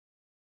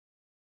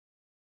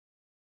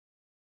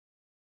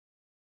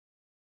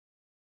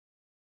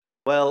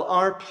Well,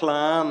 our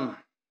plan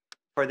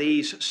for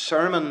these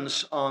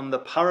sermons on the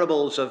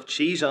parables of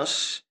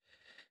Jesus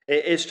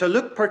is to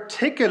look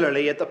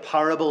particularly at the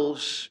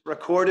parables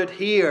recorded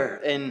here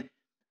in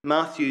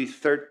Matthew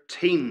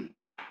 13.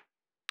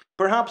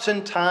 Perhaps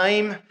in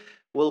time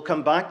we'll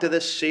come back to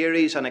this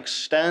series and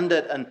extend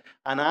it and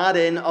add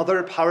in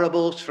other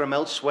parables from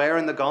elsewhere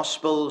in the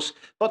Gospels.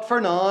 But for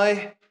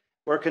now,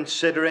 we're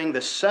considering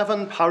the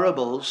 7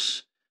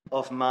 parables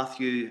of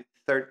Matthew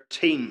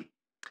 13.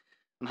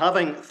 And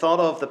having thought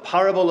of the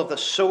parable of the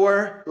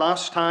sower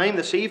last time,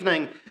 this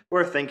evening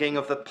we're thinking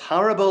of the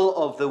parable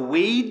of the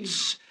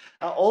weeds,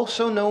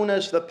 also known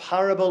as the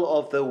parable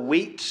of the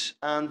wheat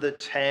and the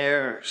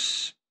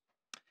tares.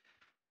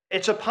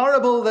 It's a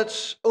parable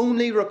that's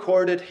only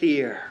recorded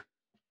here,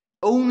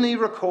 only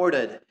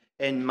recorded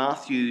in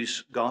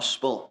Matthew's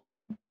Gospel.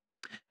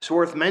 It's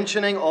worth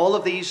mentioning all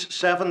of these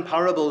 7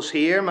 parables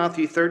here,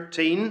 Matthew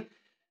 13,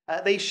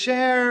 they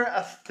share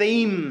a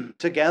theme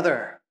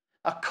together.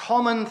 A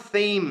common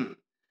theme,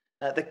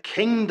 the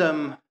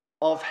kingdom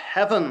of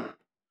heaven.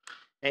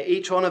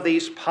 Each one of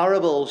these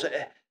parables,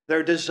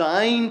 they're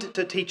designed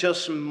to teach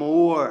us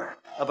more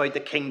about the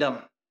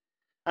kingdom.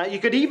 You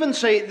could even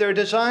say they're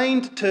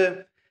designed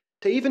to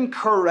even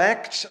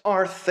correct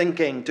our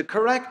thinking, to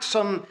correct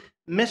some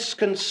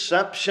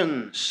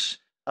misconceptions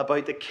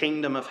about the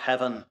kingdom of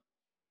heaven.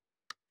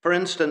 For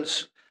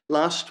instance,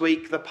 last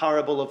week, the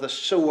parable of the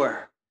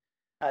sower.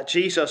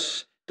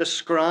 Jesus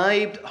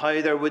described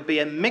how there would be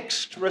a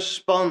mixed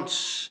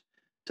response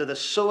to the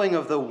sowing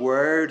of the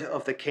word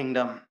of the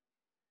kingdom.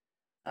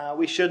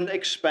 We shouldn't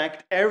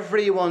expect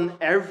everyone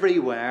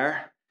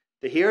everywhere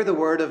to hear the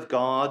word of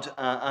God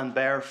and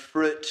bear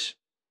fruit.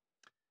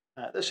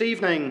 This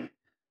evening,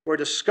 we're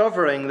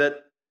discovering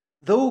that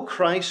though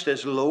Christ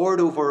is Lord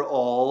over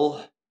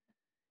all,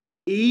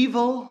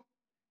 evil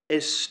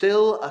is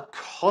still a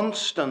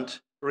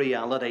constant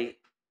reality.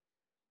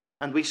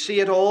 And we see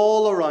it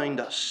all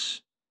around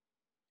us.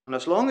 And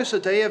as long as the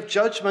day of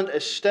judgment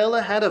is still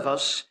ahead of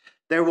us,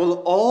 there will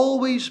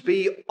always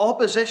be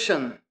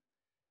opposition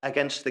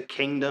against the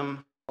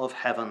kingdom of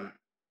heaven.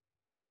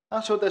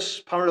 That's what this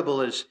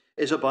parable is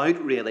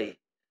about, really.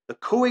 The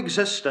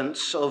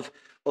coexistence of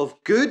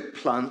good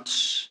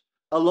plants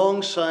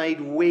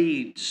alongside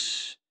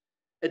weeds.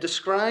 It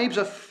describes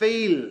a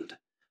field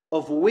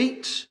of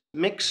wheat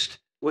mixed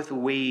with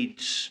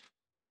weeds.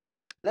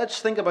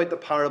 Let's think about the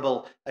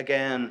parable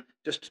again,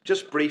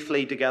 just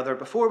briefly together,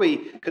 before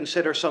we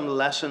consider some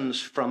lessons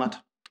from it.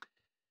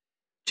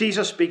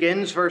 Jesus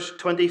begins verse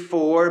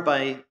 24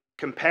 by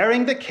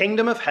comparing the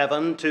kingdom of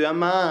heaven to a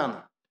man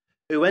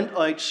who went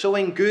out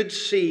sowing good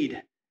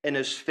seed in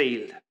his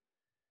field.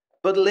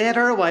 But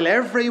later, while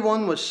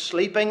everyone was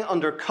sleeping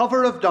under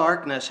cover of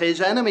darkness, his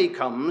enemy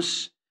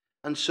comes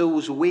and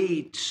sows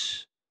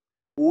weeds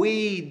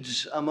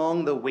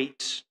among the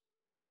wheat.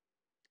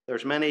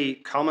 There's many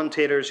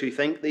commentators who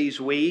think these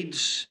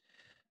weeds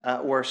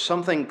were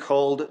something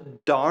called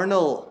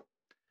darnel.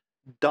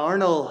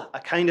 Darnel, a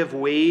kind of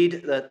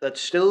weed that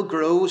still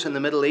grows in the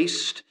Middle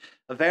East,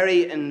 a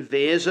very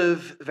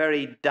invasive,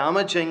 very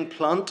damaging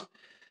plant,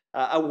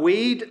 a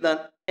weed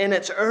that in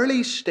its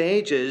early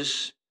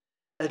stages,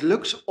 it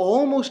looks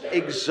almost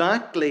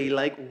exactly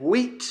like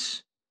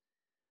wheat.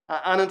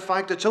 And in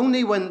fact, it's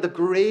only when the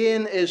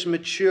grain is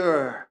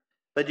mature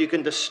that you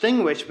can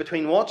distinguish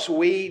between what's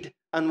weed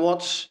and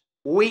what's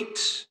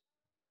wheat.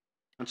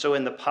 And so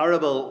in the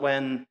parable,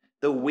 when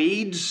the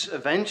weeds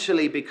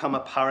eventually become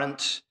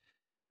apparent,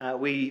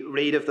 we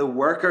read of the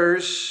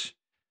workers.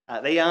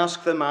 They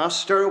ask the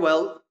master,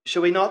 well,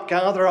 shall we not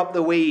gather up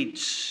the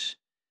weeds?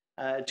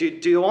 Do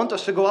you want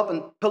us to go up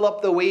and pull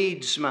up the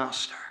weeds,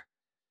 master?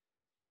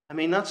 I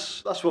mean,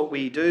 that's what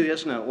we do,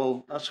 isn't it?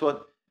 Well, that's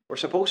what we're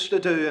supposed to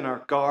do in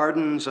our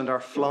gardens and our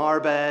flower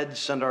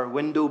beds and our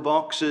window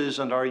boxes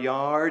and our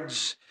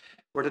yards.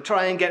 We're to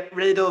try and get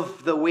rid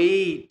of the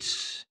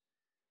weeds.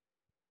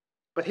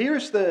 But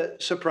here's the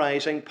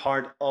surprising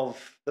part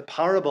of the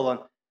parable. And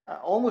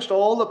almost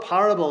all the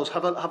parables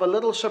have a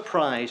little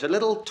surprise, a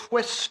little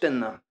twist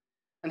in them.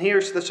 And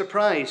here's the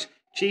surprise.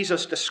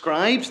 Jesus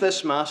describes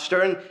this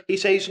master and he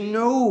says,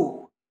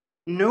 no,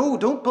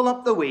 don't pull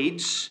up the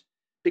weeds,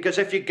 because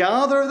if you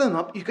gather them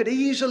up, you could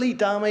easily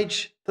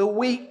damage the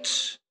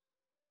wheat.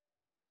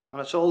 And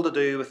it's all to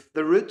do with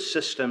the root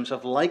systems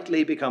have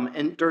likely become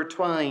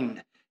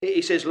intertwined.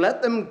 He says,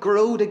 let them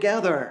grow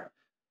together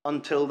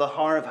until the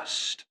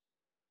harvest.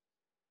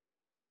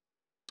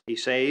 He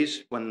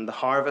says, when the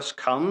harvest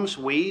comes,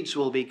 weeds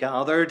will be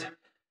gathered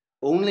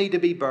only to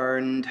be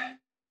burned.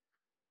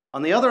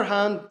 On the other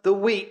hand, the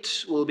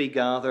wheat will be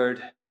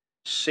gathered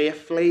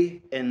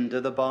safely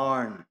into the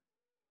barn.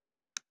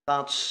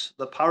 That's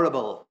the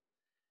parable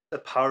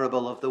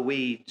of the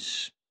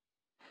weeds.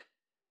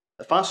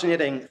 The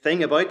fascinating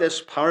thing about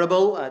this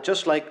parable,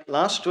 just like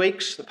last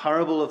week's, the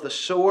parable of the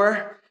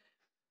sower,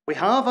 we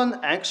have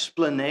an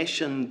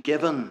explanation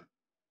given.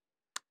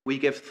 We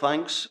give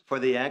thanks for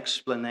the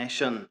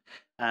explanation.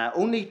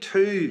 Only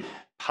 2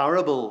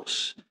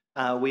 parables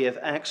we have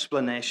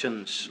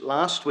explanations.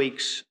 Last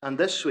week's and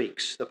this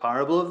week's, the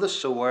parable of the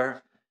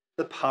sower,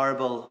 the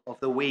parable of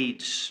the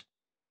weeds.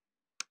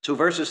 So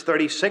verses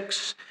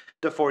 36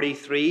 to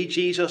 43,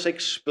 Jesus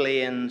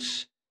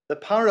explains the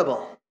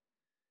parable.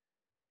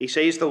 He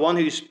says the one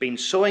who's been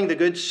sowing the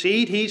good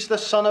seed, he's the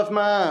Son of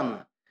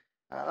Man.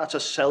 That's a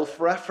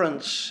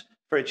self-reference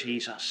for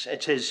Jesus.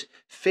 It's his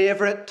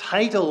favourite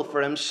title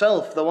for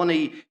himself. The one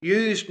he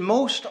used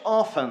most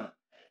often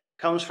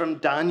comes from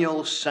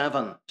Daniel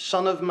 7,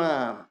 Son of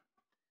Man.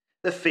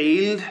 The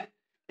field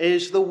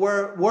is the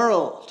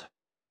world.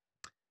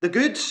 The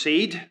good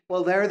seed,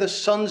 well, they're the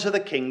sons of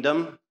the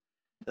kingdom.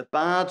 The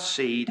bad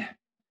seed,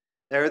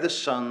 they're the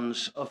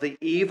sons of the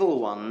evil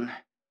one.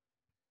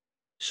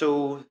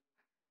 So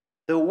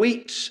the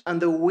wheat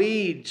and the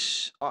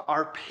weeds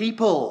are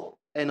people,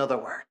 in other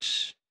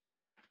words.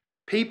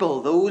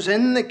 People, those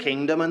in the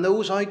kingdom and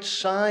those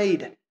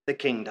outside the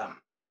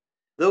kingdom.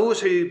 Those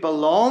who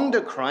belong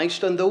to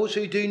Christ and those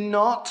who do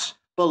not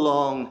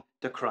belong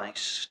to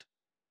Christ.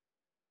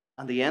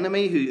 And the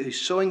enemy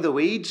who's sowing the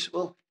weeds,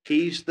 well,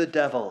 he's the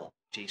devil,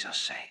 Jesus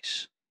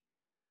says.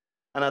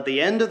 And at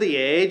the end of the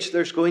age,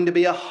 there's going to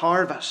be a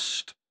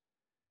harvest,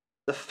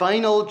 the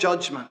final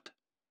judgment.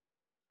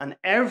 And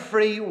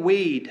every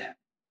weed,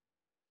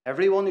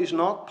 everyone who's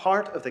not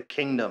part of the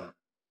kingdom,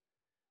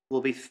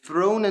 will be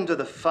thrown into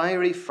the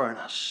fiery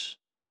furnace.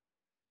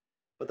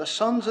 But the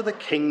sons of the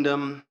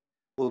kingdom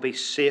will be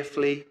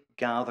safely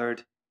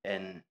gathered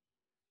in.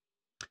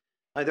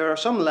 Now, there are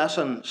some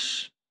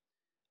lessons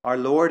our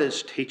Lord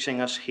is teaching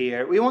us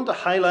here. We want to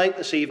highlight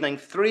this evening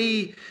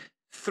three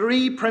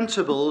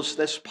principles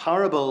this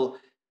parable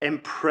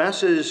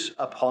impresses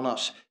upon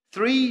us.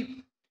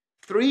 Three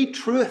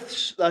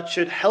truths that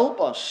should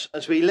help us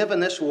as we live in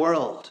this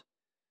world.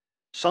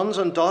 Sons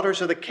and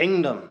daughters of the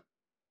kingdom,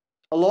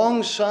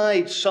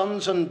 alongside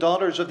sons and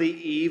daughters of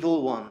the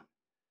evil one.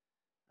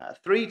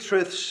 Three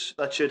truths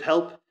that should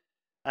help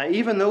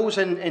even those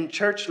in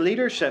church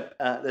leadership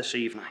this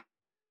evening.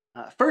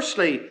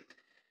 Firstly,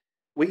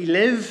 we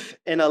live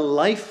in a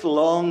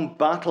lifelong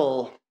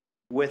battle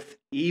with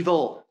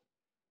evil.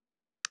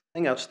 I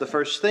think that's the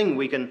first thing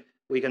we can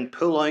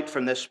pull out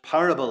from this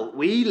parable.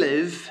 We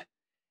live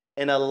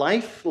in a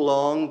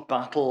lifelong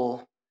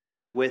battle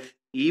with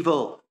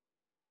evil.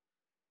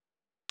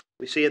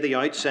 We see at the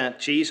outset,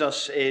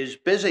 Jesus is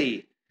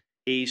busy.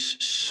 He's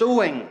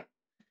sowing.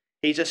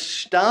 He's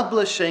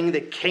establishing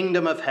the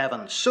kingdom of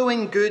heaven,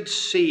 sowing good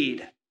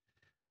seed.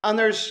 And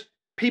there's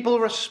people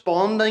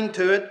responding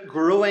to it,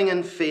 growing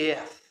in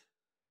faith.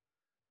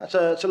 It's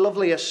a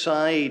lovely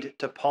aside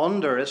to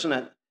ponder, isn't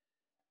it?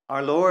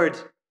 Our Lord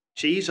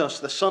Jesus,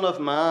 the Son of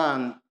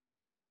Man,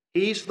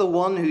 he's the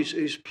one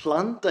who's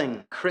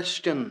planting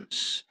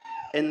Christians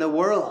in the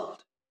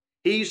world.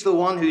 He's the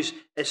one who's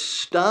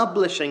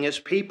establishing his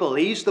people.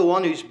 He's the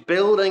one who's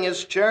building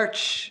his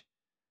church.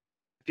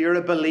 If you're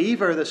a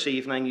believer this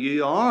evening,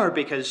 you are,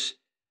 because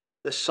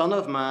the Son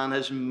of Man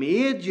has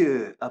made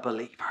you a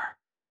believer.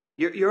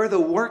 You're the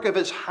work of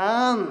his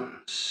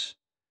hands.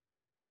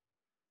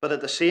 But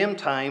at the same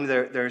time,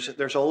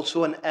 there's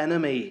also an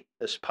enemy,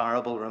 this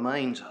parable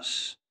reminds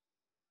us.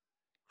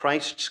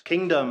 Christ's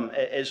kingdom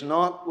is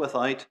not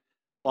without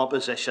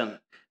opposition.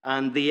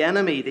 And the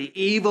enemy, the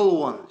evil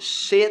one,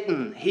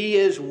 Satan, he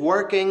is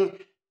working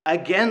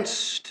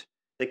against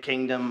the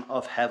kingdom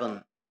of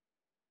heaven.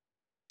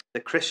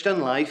 The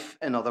Christian life,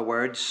 in other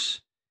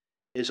words,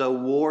 is a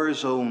war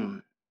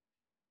zone.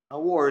 A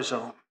war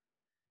zone.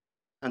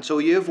 And so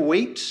you have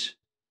wheat,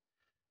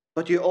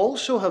 but you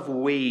also have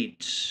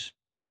weeds.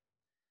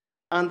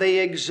 And they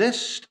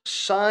exist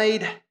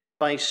side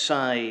by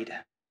side.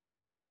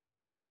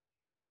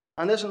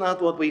 And isn't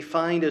that what we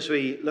find as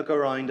we look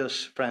around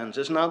us, friends?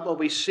 Isn't that what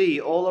we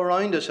see all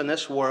around us in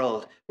this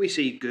world? We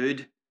see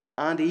good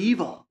and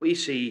evil. We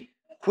see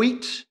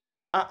wheat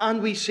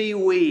and we see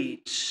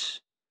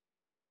weeds.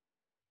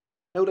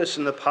 Notice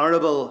in the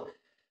parable,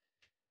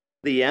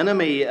 the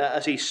enemy,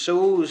 as he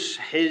sows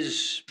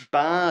his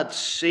bad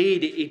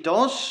seed, he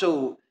does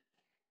so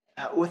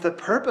with the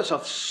purpose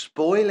of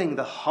spoiling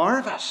the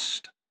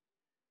harvest.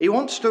 He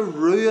wants to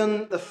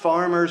ruin the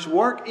farmer's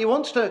work. He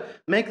wants to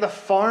make the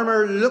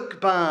farmer look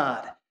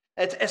bad.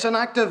 It's an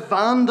act of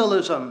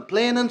vandalism,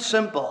 plain and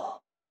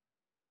simple.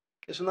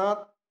 Isn't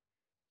that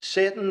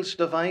Satan's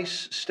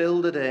device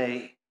still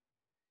today?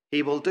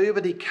 He will do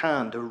what he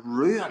can to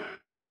ruin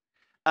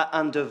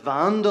and to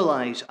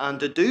vandalize and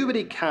to do what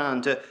he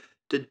can to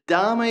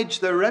damage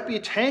the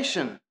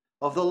reputation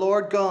of the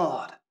Lord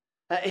God.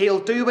 He'll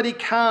do what he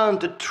can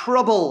to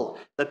trouble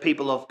the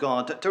people of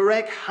God, to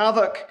wreak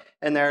havoc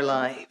in their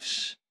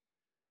lives.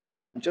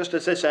 And just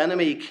as this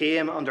enemy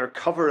came under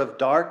cover of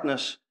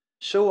darkness,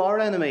 so our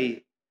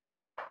enemy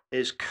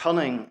is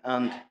cunning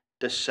and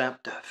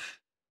deceptive.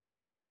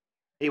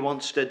 He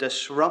wants to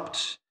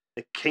disrupt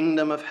the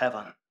kingdom of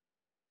heaven.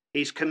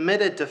 He's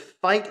committed to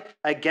fight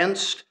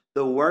against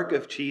the work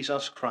of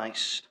Jesus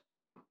Christ.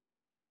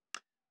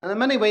 And in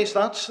many ways,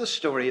 that's the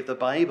story of the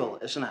Bible,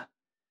 isn't it?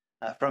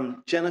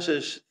 From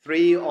Genesis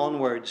 3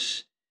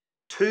 onwards,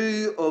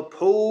 two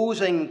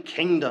opposing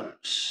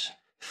kingdoms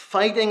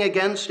fighting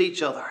against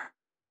each other.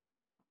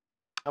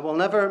 And we'll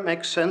never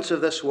make sense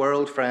of this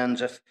world,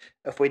 friends,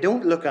 if we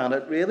don't look at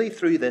it really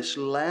through this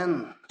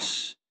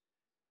lens.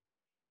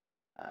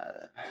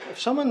 If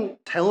someone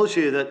tells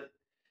you that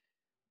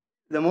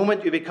the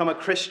moment you become a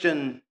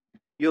Christian,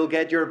 you'll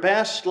get your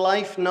best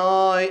life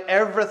now,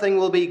 everything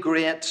will be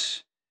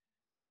great,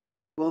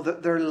 well,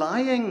 they're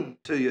lying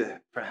to you,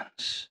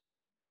 friends.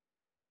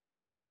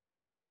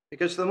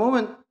 Because the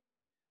moment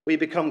we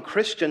become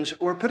Christians,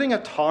 we're putting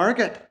a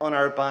target on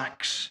our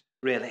backs,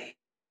 really.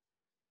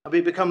 And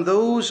we become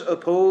those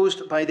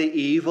opposed by the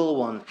evil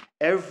one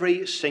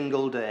every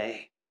single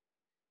day.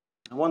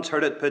 I once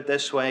heard it put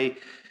this way: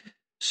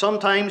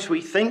 sometimes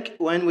we think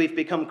when we've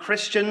become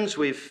Christians,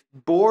 we've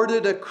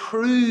boarded a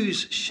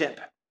cruise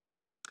ship.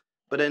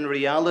 But in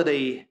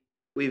reality,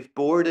 we've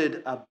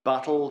boarded a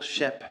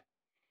battleship.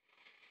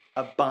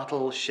 A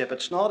battleship.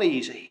 It's not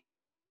easy.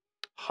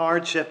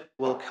 Hardship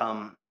will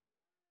come.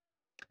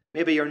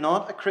 Maybe you're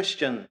not a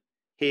Christian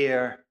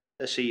here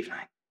this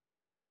evening.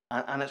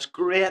 And it's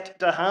great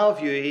to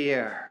have you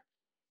here.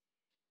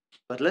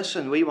 But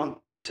listen, we want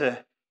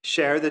to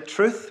share the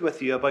truth with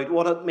you about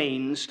what it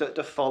means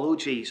to follow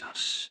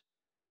Jesus.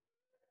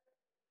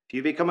 If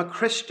you become a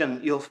Christian,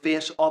 you'll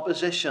face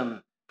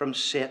opposition from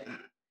Satan.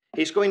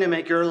 He's going to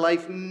make your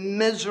life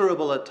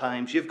miserable at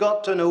times. You've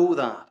got to know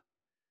that.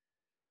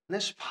 In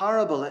this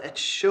parable, it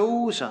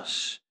shows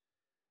us,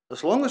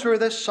 as long as we're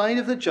this side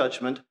of the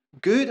judgment,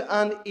 good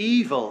and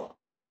evil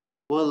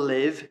will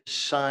live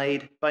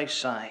side by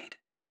side.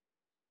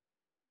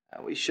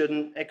 We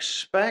shouldn't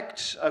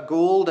expect a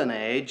golden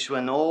age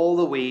when all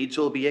the weeds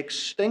will be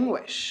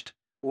extinguished,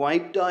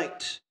 wiped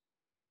out.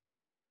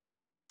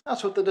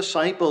 That's what the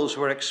disciples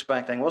were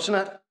expecting,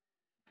 wasn't it?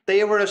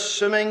 They were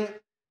assuming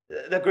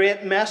the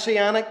great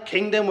messianic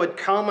kingdom would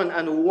come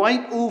and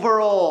wipe over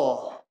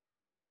all.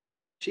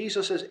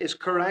 Jesus is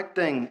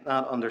correcting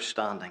that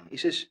understanding. He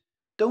says,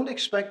 don't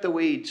expect the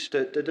weeds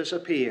to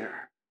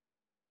disappear.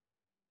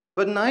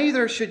 But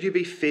neither should you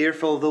be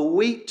fearful the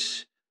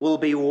wheat will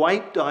be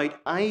wiped out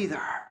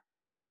either.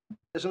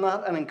 Isn't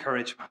that an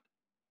encouragement?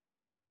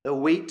 The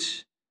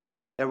wheat,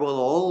 there will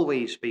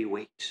always be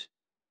wheat.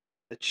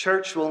 The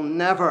church will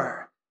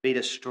never be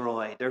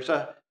destroyed. There's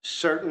a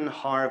certain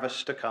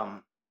harvest to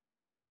come.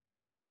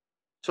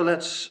 So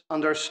let's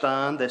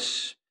understand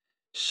this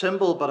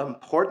simple but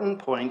important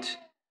point.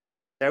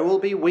 There will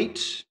be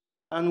wheat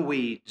and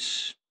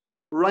weeds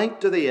right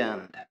to the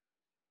end.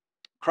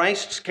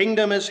 Christ's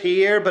kingdom is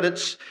here, but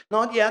it's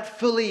not yet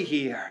fully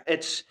here.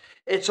 It's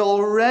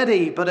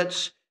already, but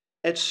it's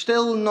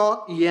still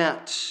not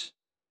yet.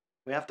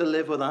 We have to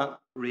live with that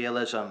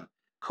realism.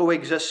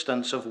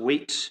 Coexistence of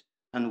wheat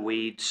and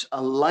weeds.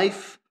 A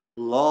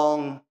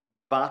lifelong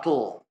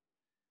battle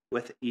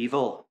with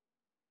evil.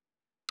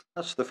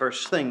 That's the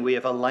first thing. We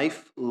have a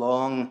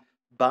lifelong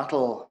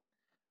battle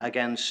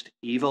against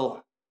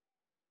evil.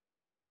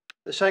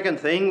 The second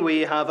thing,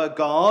 we have a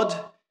God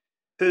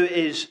who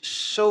is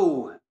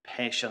so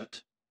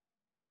patient.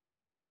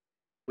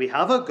 We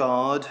have a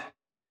God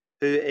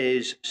who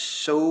is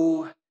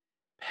so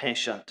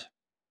patient.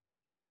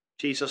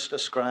 Jesus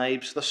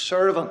describes the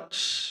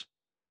servants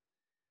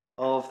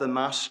of the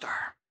master.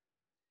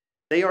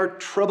 They are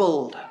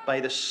troubled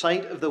by the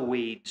sight of the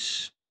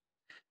weeds.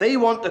 They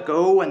want to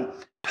go and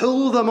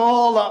pull them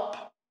all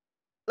up.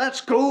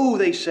 Let's go,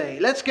 they say.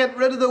 Let's get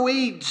rid of the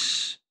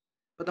weeds.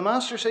 But the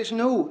master says,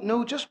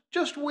 no,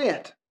 just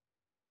wait.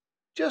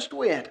 Just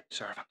wait,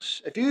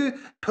 servants. If you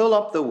pull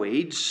up the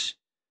weeds,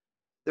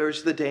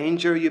 there's the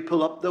danger you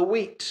pull up the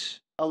wheat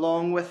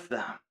along with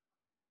them.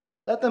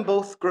 Let them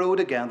both grow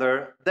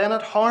together. Then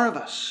at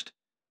harvest,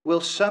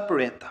 we'll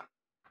separate them.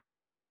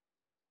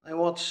 Now,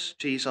 what's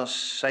Jesus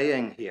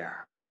saying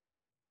here?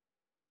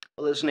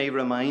 Well, isn't he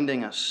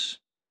reminding us?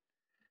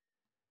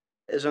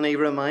 Isn't he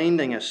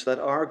reminding us that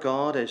our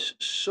God is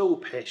so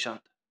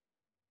patient?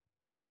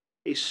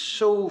 He's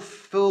so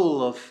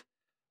full of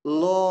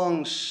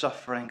long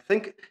suffering.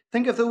 Think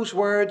of those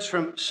words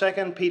from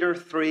 2 Peter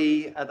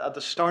 3 at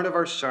the start of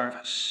our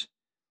service.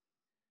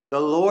 The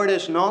Lord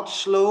is not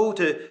slow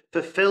to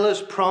fulfill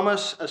his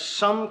promise, as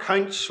some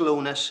count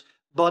slowness,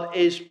 but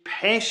is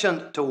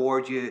patient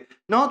toward you,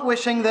 not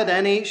wishing that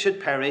any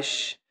should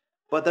perish,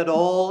 but that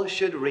all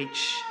should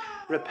reach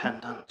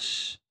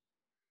repentance.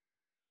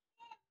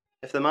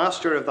 If the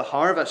master of the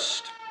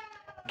harvest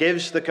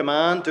gives the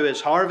command to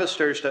his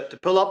harvesters to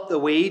pull up the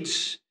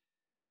weeds,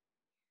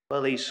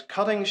 well, he's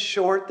cutting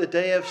short the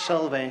day of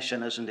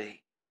salvation, isn't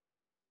he?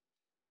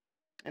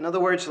 In other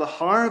words, the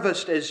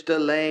harvest is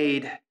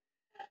delayed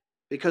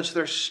because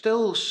there's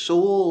still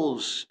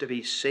souls to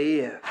be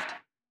saved.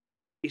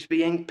 He's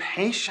being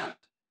patient.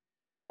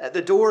 At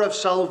the door of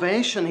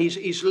salvation,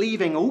 he's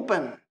leaving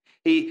open.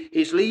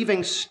 He's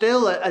leaving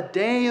still a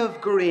day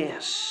of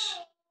grace.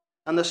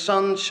 And the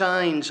sun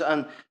shines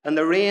and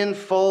the rain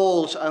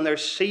falls and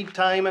there's seed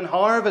time and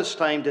harvest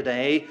time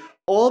today,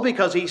 all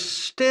because he's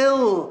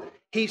still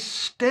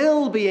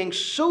being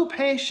so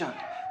patient.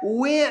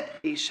 Wait,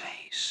 he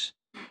says.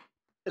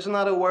 Isn't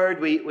that a word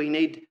we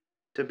need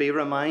to be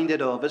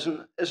reminded of?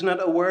 Isn't it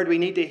a word we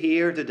need to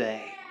hear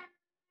today?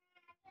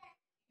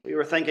 We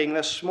were thinking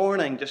this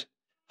morning just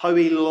how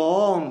we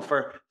long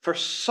for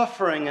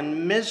suffering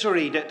and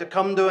misery to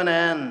come to an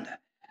end.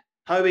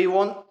 How we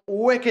want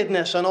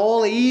wickedness and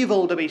all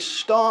evil to be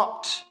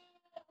stopped.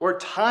 We're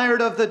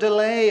tired of the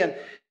delay and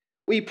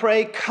we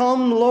pray,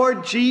 "Come,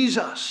 Lord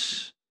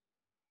Jesus."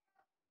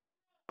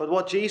 But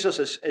what Jesus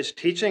is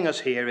teaching us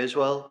here is,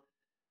 well,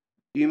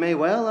 you may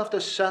well have to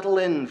settle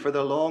in for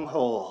the long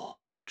haul.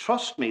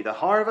 Trust me, the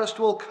harvest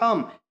will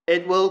come.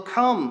 It will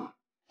come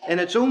in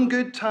its own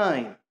good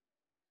time.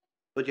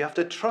 But you have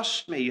to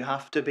trust me. You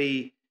have to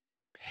be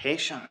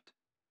patient.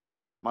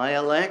 My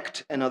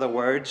elect, in other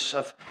words,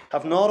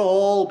 have not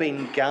all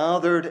been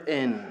gathered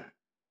in.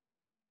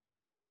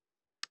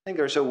 I think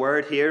there's a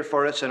word here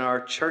for us in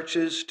our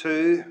churches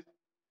too,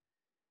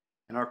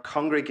 in our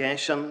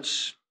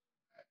congregations.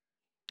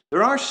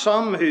 There are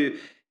some who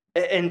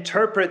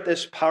interpret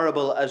this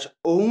parable as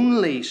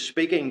only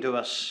speaking to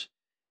us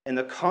in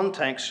the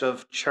context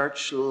of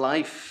church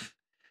life,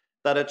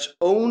 that it's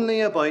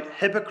only about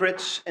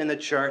hypocrites in the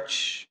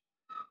church,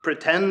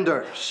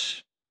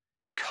 pretenders,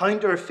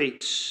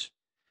 counterfeits,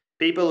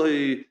 people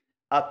who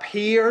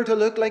appear to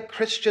look like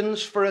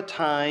Christians for a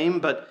time,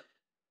 but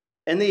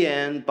in the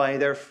end, by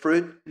their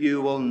fruit,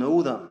 you will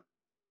know them.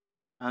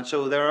 And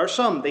so there are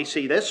some, they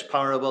see this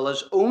parable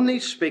as only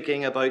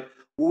speaking about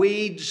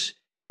weeds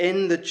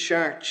in the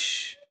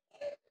church.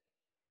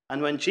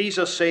 And when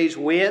Jesus says,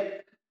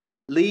 wait,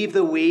 leave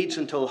the weeds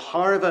until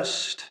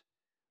harvest,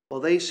 well,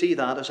 they see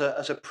that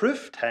as a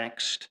proof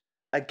text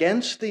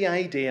against the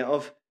idea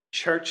of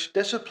church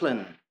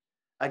discipline,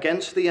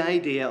 against the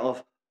idea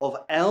of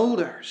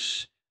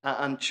elders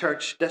and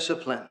church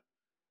discipline.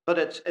 But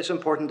it's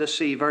important to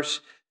see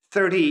verse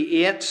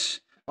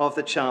 38 of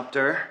the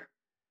chapter.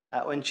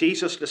 When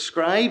Jesus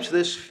describes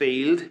this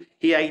field,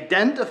 he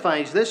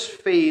identifies this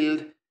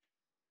field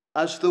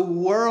as the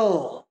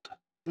world,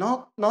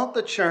 not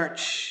the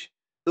church,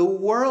 the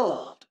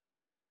world.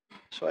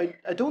 So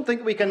I don't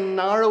think we can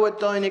narrow it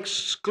down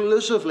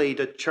exclusively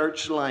to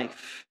church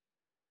life.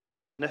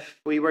 And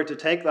if we were to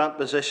take that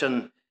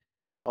position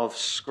of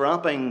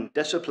scrapping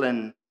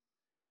discipline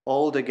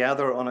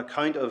altogether on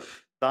account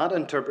of that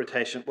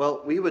interpretation,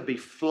 well, we would be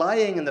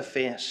flying in the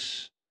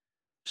face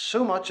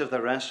so much of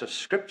the rest of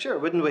Scripture,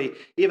 wouldn't we?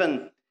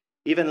 Even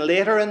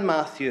later in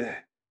Matthew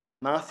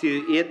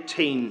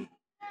 18,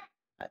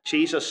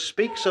 Jesus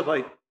speaks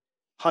about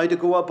how to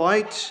go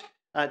about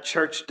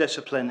church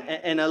discipline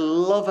in a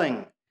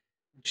loving,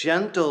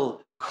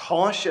 gentle,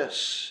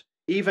 cautious,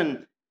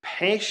 even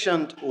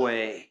patient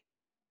way.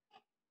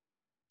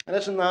 And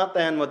isn't that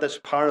then what this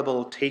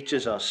parable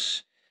teaches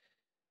us?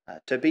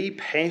 To be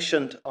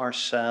patient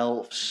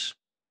ourselves.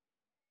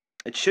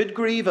 It should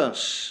grieve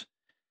us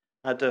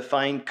to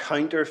find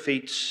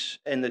counterfeits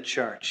in the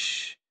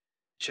church.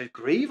 It should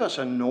grieve us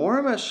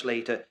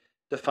enormously to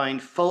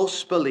find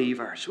false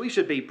believers. We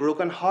should be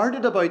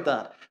brokenhearted about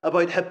that,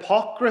 about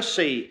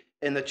hypocrisy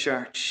in the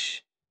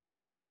church.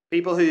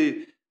 People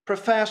who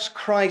profess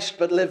Christ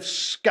but live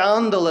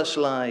scandalous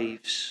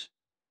lives.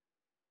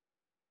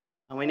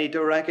 And we need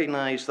to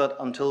recognize that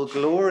until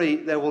glory,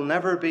 there will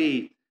never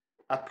be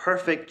a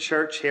perfect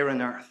church here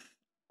on earth.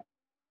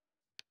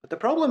 But the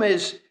problem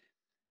is,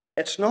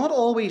 it's not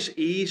always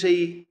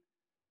easy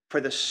for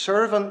the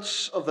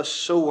servants of the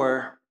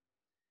sower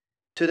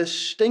to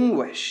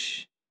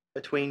distinguish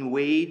between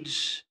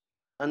weeds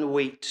and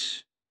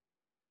wheat.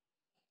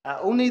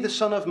 Only the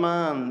Son of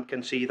Man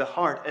can see the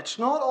heart. It's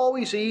not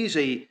always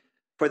easy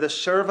for the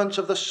servants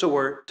of the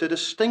sower to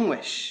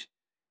distinguish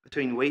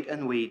between wheat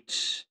and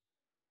weeds.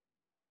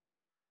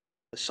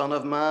 The Son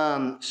of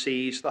Man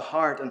sees the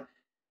heart, and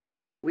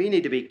we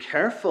need to be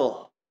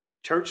careful.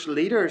 Church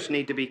leaders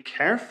need to be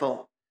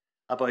careful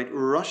about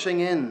rushing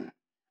in,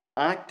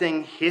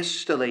 acting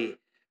hastily,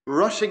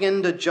 rushing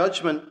into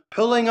judgment,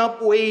 pulling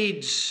up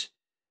weeds,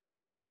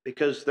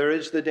 because there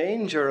is the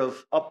danger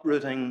of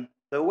uprooting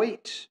the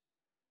wheat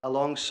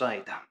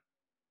alongside them.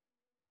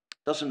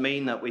 Doesn't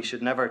mean that we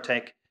should never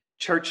take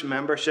church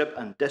membership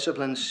and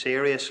discipline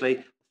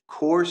seriously.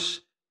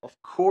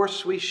 Of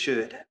course we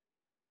should.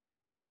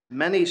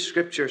 Many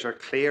scriptures are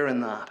clear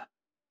in that.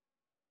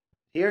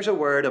 Here's a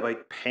word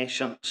about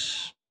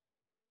patience,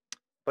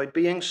 about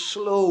being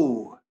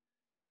slow,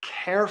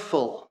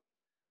 careful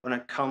when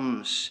it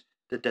comes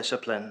to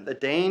discipline. The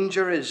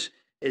danger is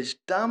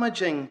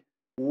damaging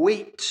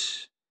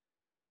wheat.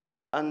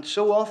 And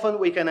so often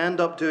we can end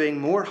up doing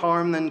more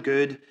harm than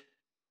good,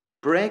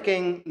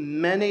 breaking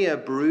many a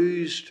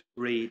bruised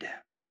reed.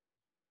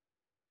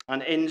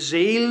 And in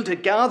zeal to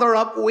gather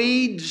up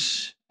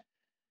weeds,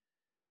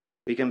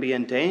 we can be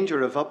in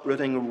danger of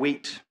uprooting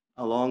wheat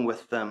along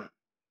with them.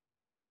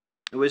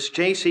 It was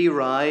J.C.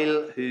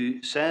 Ryle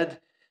who said,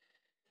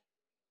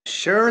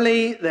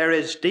 "Surely there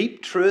is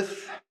deep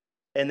truth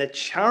in the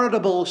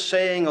charitable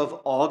saying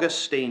of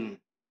Augustine,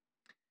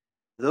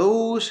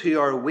 those who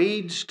are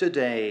weeds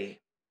today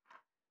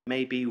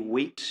may be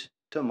wheat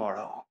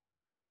tomorrow."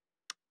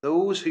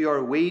 Those who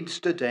are weeds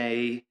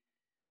today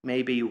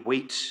may be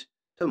wheat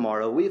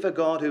tomorrow. We have a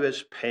God who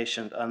is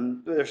patient,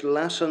 and there's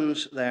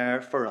lessons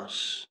there for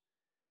us.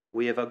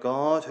 We have a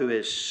God who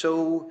is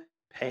so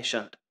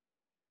patient.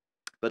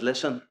 But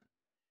listen,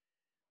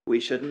 we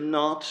should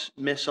not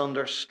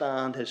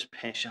misunderstand his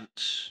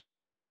patience.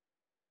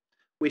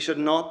 We should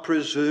not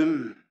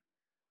presume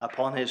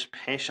upon his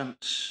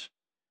patience.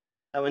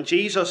 Now, when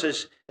Jesus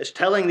is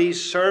telling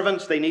these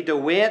servants they need to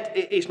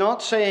wait, he's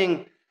not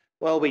saying,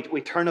 well,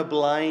 we turn a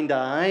blind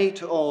eye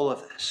to all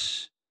of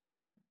this.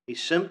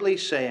 He's simply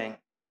saying,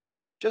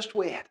 just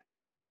wait.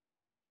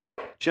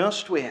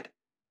 Just wait.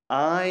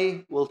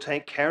 I will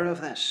take care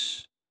of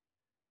this.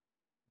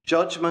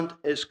 Judgment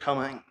is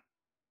coming.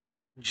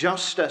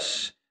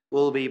 Justice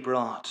will be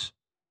brought.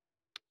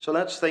 So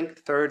let's think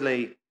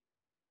thirdly.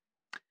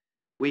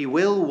 We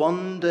will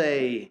one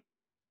day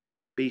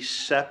be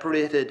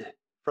separated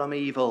from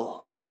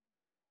evil.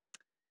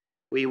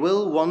 We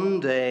will one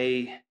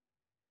day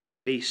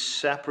be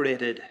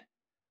separated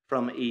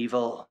from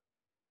evil.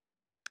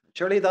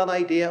 Surely that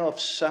idea of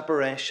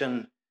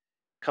separation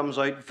comes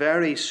out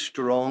very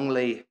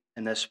strongly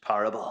in this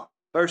parable.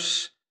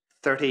 Verse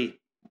 30.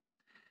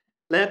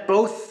 Let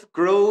both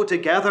grow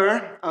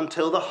together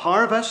until the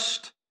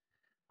harvest,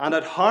 and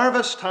at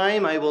harvest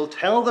time I will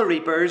tell the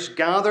reapers,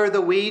 gather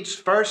the weeds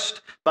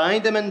first,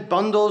 bind them in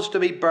bundles to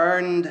be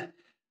burned,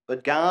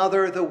 but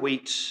gather the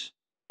wheat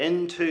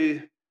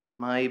into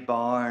my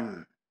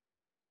barn.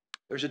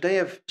 There's a day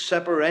of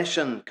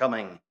separation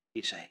coming,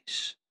 he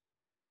says.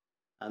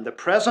 And the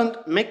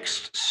present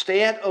mixed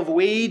state of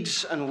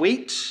weeds and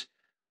wheat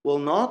will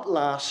not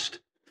last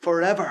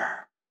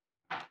forever.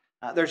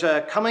 There's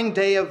a coming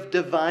day of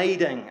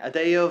dividing, a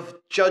day of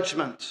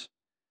judgment,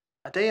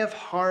 a day of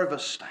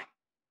harvesting.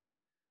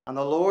 And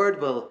the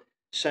Lord will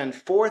send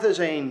forth his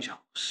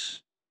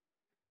angels,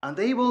 and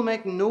they will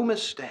make no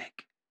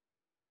mistake.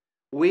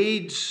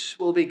 Weeds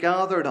will be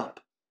gathered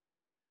up,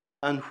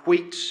 and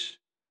wheat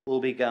will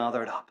be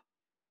gathered up.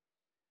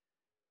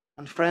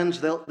 And friends,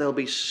 they'll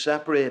be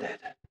separated.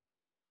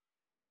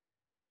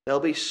 They'll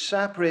be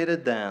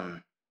separated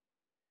then,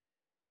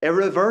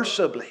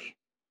 irreversibly,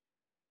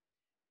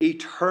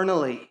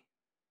 eternally.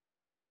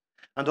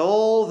 And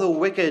all the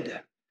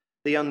wicked,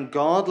 the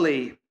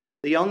ungodly,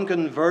 the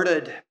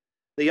unconverted,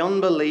 the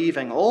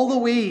unbelieving, all the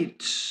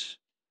weeds,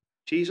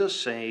 Jesus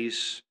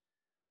says,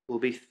 will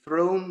be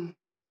thrown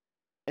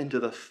into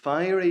the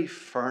fiery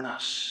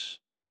furnace.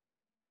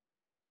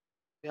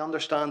 We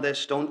understand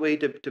this, don't we,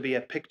 to be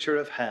a picture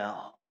of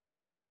hell,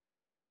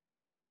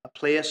 a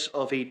place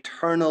of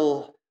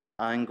eternal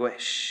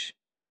anguish,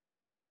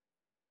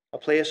 a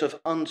place of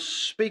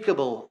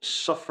unspeakable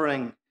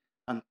suffering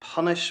and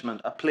punishment,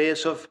 a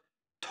place of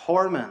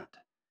torment,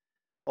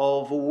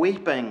 of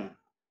weeping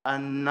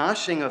and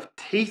gnashing of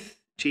teeth,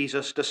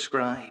 Jesus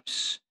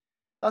describes.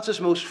 That's his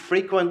most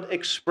frequent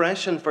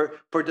expression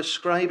for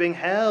describing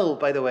hell,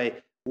 by the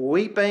way.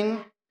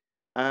 Weeping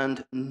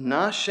and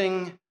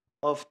gnashing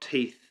of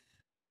teeth.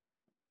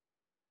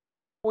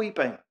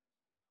 Weeping.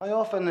 How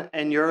often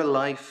in your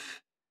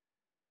life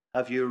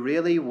have you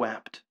really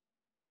wept?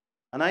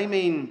 And I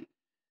mean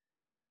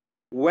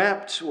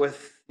wept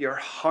with your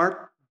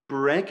heart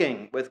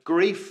breaking, with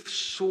grief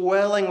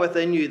swelling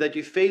within you, that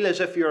you feel as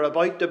if you're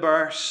about to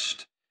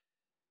burst.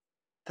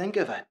 Think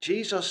of it.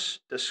 Jesus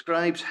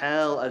describes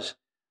hell as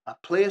a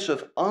place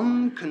of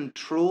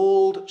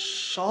uncontrolled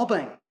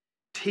sobbing,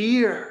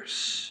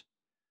 tears.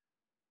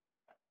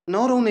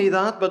 Not only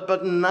that,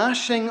 but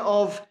gnashing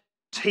of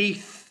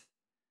teeth.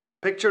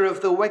 Picture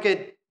of the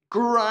wicked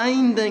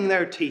grinding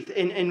their teeth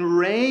in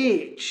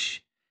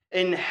rage,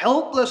 in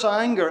helpless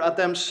anger at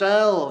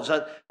themselves,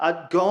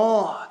 at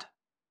God.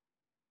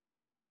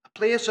 A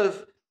place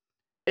of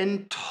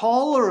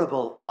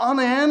intolerable,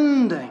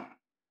 unending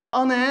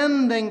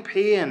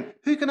pain.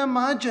 Who can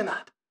imagine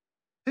it?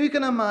 Who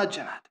can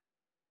imagine it?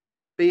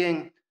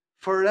 Being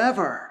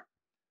forever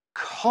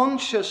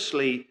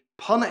consciously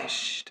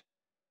punished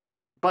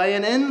by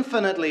an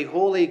infinitely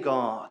holy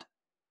God.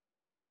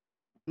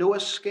 No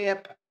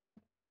escape,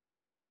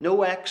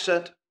 no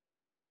exit,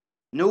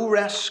 no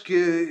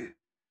rescue.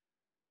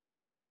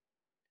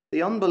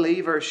 The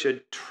unbeliever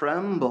should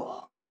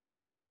tremble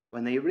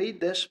when they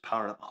read this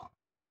parable.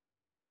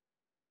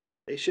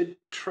 They should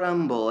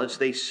tremble as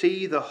they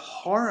see the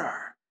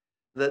horror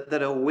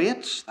that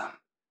awaits them,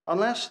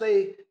 unless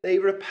they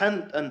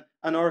repent and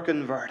are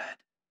converted.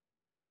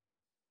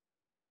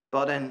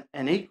 But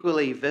in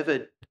equally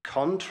vivid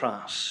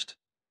contrast,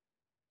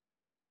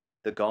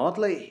 the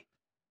godly,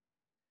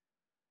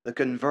 the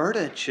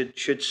converted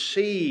should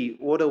see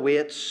what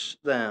awaits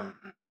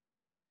them.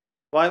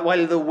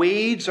 While the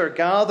weeds are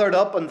gathered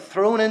up and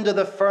thrown into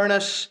the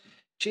furnace,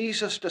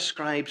 Jesus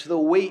describes the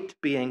wheat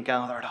being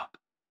gathered up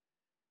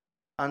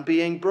and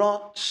being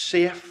brought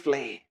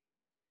safely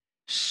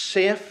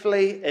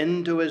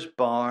into his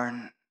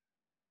barn.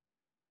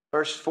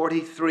 Verse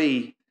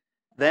 43,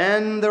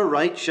 then the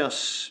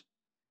righteous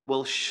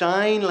will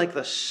shine like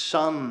the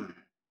sun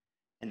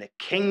in the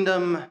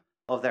kingdom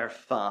of their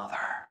Father.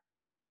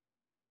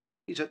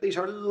 These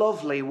are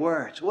lovely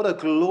words. What a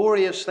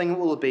glorious thing it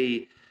will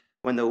be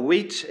when the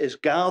wheat is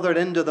gathered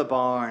into the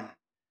barn,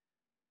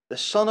 the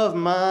Son of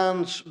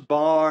Man's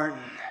barn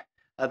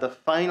at the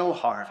final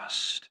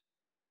harvest,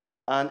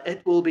 and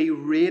it will be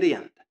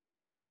radiant.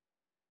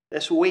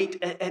 This wheat,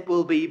 it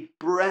will be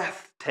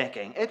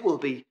breathtaking. It will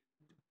be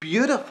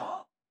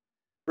beautiful,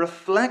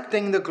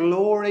 reflecting the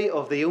glory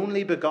of the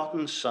only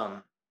begotten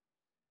Son,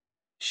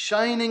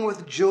 shining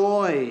with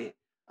joy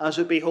as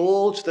it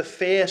beholds the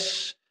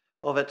face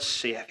of its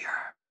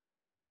Saviour.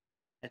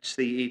 It's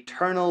the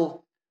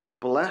eternal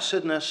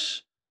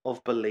blessedness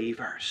of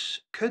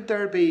believers. Could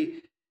there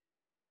be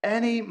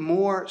any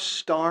more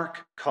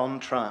stark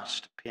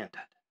contrast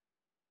painted?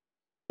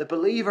 The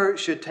believer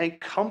should take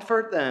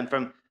comfort then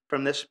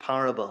from this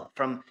parable,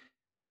 from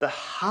the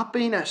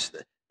happiness,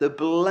 the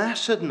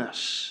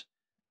blessedness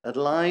that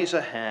lies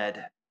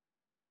ahead,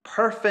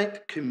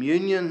 perfect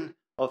communion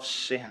of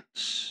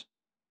saints.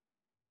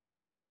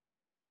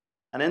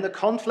 And in the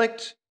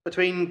conflict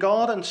between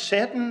God and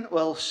Satan,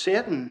 well,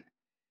 Satan,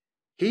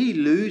 he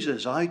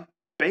loses out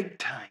big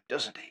time,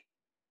 doesn't he?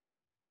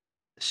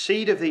 The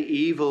seed of the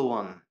evil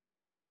one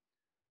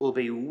will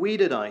be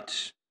weeded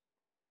out,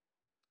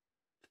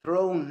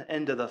 thrown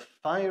into the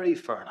fiery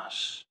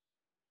furnace,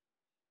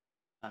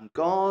 and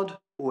God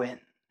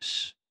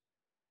wins,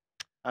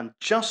 and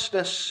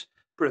justice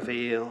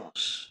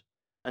prevails.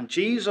 And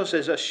Jesus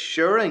is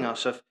assuring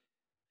us of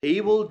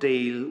he will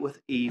deal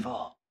with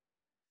evil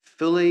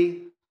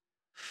fully,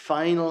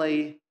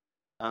 finally,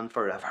 and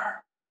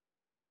forever.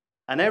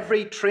 And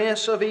every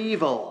trace of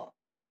evil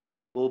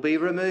will be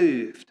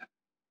removed.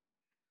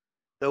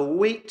 The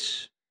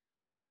wheat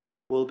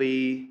will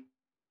be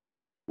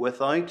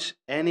without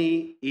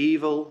any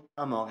evil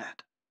among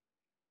it.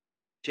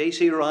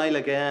 J.C. Ryle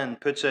again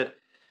puts it,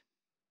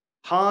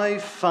 how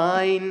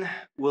fine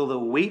will the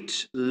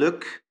wheat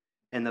look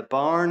in the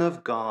barn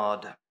of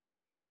God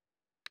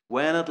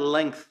when at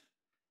length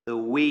the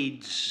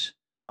weeds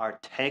are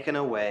taken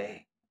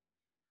away.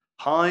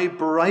 How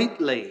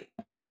brightly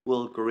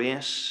will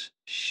grace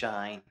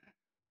shine.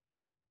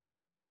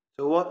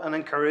 So what an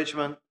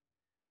encouragement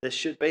this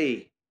should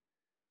be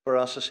for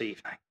us this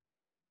evening.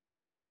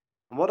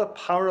 And what a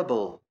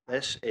parable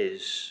this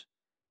is.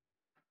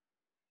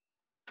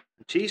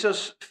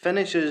 Jesus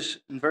finishes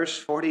in verse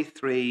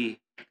 43,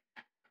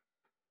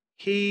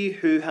 he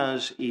who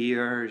has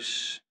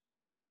ears,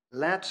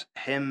 let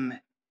him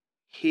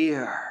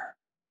hear.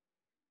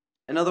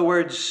 In other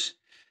words,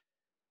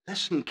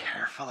 listen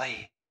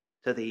carefully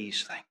to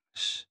these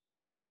things.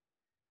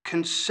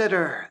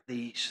 Consider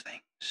these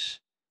things.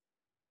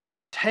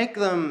 Take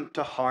them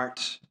to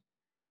heart.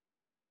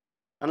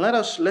 And let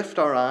us lift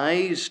our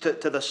eyes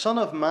to the Son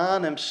of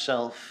Man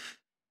himself,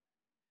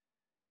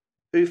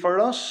 who for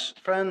us,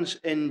 friends,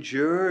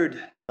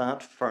 endured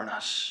that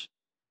furnace.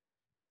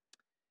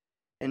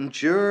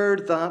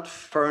 Endured that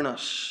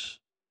furnace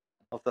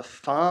of the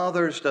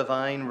Father's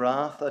divine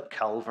wrath at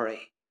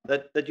Calvary,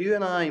 that you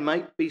and I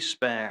might be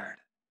spared.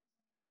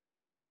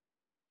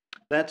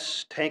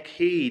 Let's take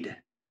heed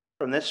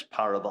from this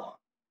parable,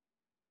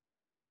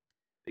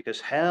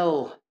 because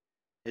hell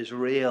is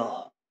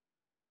real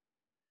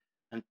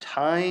and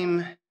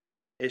time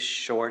is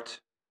short,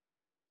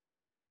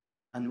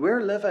 and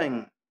we're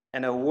living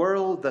in a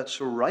world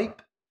that's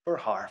ripe for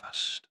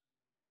harvest.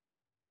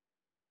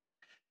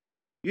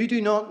 You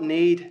do not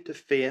need to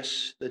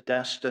face the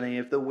destiny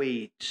of the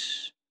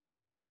weeds.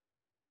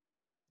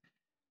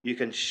 You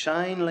can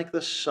shine like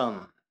the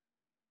sun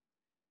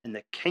in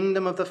the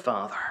kingdom of the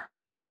Father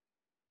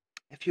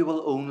if you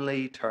will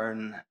only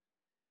turn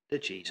to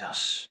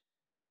Jesus.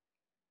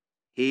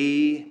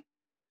 He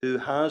who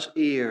has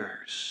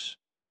ears,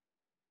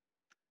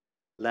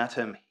 let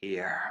him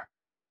hear.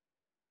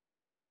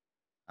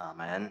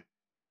 Amen.